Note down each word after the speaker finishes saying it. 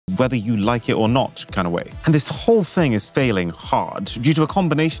whether you like it or not kind of way. And this whole thing is failing hard due to a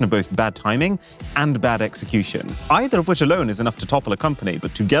combination of both bad timing and bad execution, either of which alone is enough to topple a company,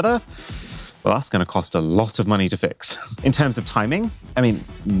 but together, well, that's going to cost a lot of money to fix. In terms of timing, I mean,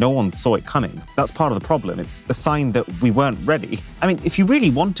 no one saw it coming. That's part of the problem. It's a sign that we weren't ready. I mean, if you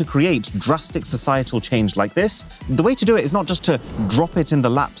really want to create drastic societal change like this, the way to do it is not just to drop it in the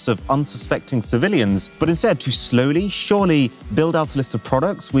laps of unsuspecting civilians, but instead to slowly, surely build out a list of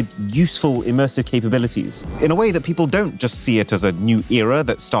products with useful immersive capabilities in a way that people don't just see it as a new era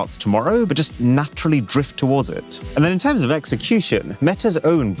that starts tomorrow, but just naturally drift towards it. And then in terms of execution, Meta's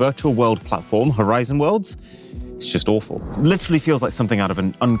own virtual world platform, Horizon Worlds, it's just awful. Literally feels like something out of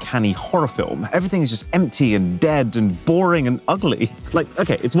an uncanny horror film. Everything is just empty and dead and boring and ugly. Like,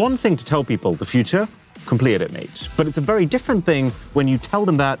 okay, it's one thing to tell people the future, completed it, mate. But it's a very different thing when you tell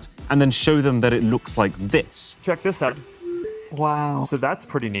them that and then show them that it looks like this. Check this out. Wow. So that's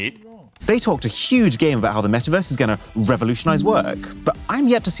pretty neat. They talked a huge game about how the metaverse is going to revolutionize work, but I'm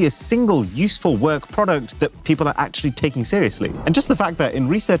yet to see a single useful work product that people are actually taking seriously. And just the fact that in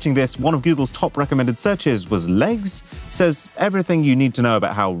researching this, one of Google's top recommended searches was legs says everything you need to know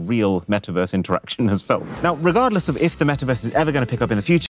about how real metaverse interaction has felt. Now, regardless of if the metaverse is ever going to pick up in the future,